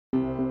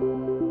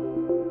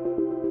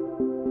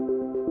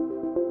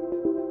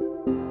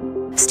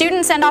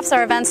Student Sendoffs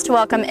are events to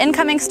welcome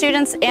incoming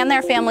students and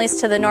their families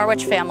to the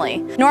Norwich family.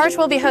 Norwich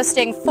will be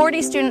hosting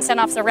 40 Student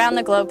Sendoffs around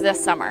the globe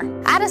this summer.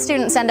 At a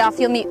Student Sendoff,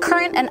 you'll meet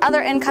current and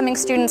other incoming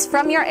students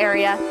from your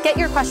area, get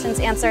your questions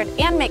answered,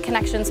 and make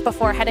connections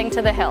before heading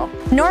to the Hill.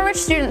 Norwich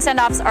Student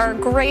Sendoffs are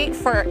great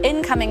for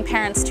incoming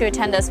parents to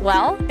attend as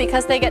well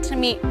because they get to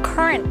meet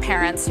current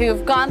parents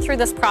who've gone through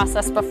this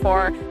process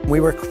before. We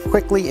were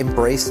quickly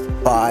embraced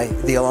by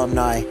the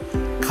alumni.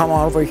 Come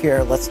over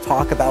here, let's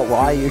talk about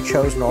why you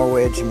chose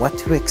Norwich and what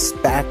to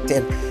expect.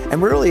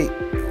 And really,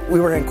 we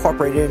were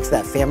incorporated into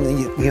that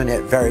family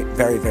unit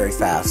very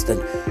fast. And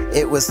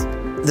it was,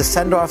 the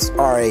Sendoffs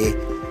are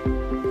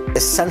an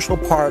essential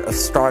part of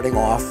starting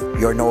off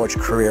your Norwich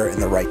career in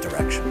the right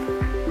direction.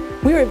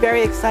 We were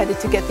very excited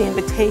to get the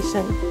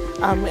invitation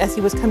as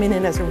he was coming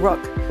in as a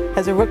Rook.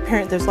 As a Rook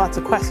parent, there's lots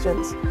of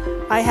questions.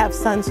 I have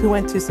sons who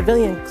went to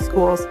civilian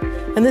schools,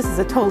 and this is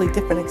a totally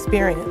different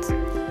experience.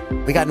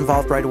 We got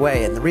involved right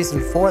away, and the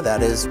reason for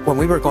that is when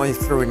we were going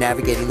through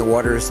navigating the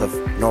waters of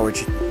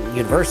Norwich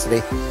University,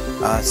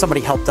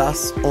 somebody helped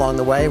us along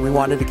the way. We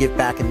wanted to give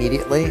back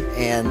immediately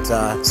and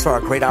saw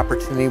a great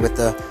opportunity with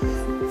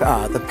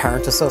the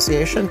Parent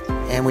Association,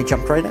 and we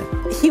jumped right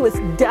in. He was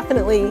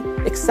definitely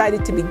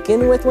excited to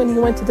begin with when he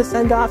went to the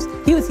Sendoffs.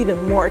 He was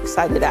even more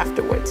excited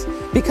afterwards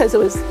because it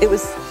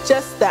was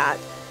just that.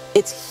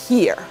 It's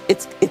here.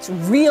 It's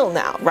real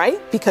now, right?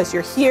 Because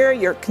you're here,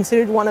 you're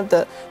considered one of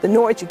the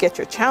Norwich, you get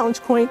your challenge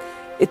coin.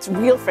 It's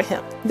real for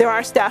him. There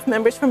are staff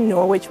members from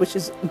Norwich, which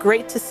is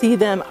great to see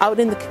them out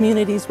in the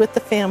communities with the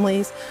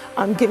families,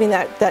 giving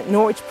that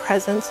Norwich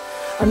presence.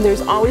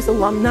 There's always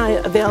alumni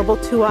available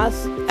to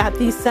us at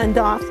these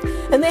send-offs,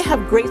 and they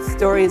have great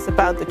stories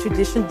about the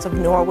traditions of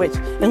Norwich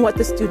and what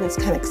the students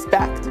can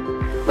expect.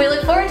 We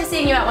look forward to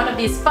seeing you at one of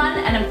these fun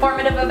and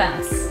informative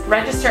events.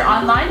 Register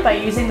online by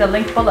using the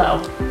link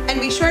below. And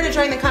be sure to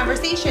join the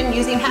conversation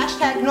using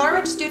hashtag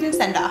Norwich Student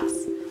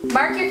Sendoffs.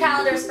 Mark your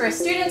calendars for a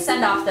Student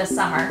Sendoff this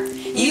summer.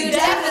 You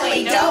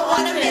definitely don't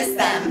want to miss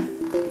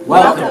them.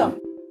 Welcome.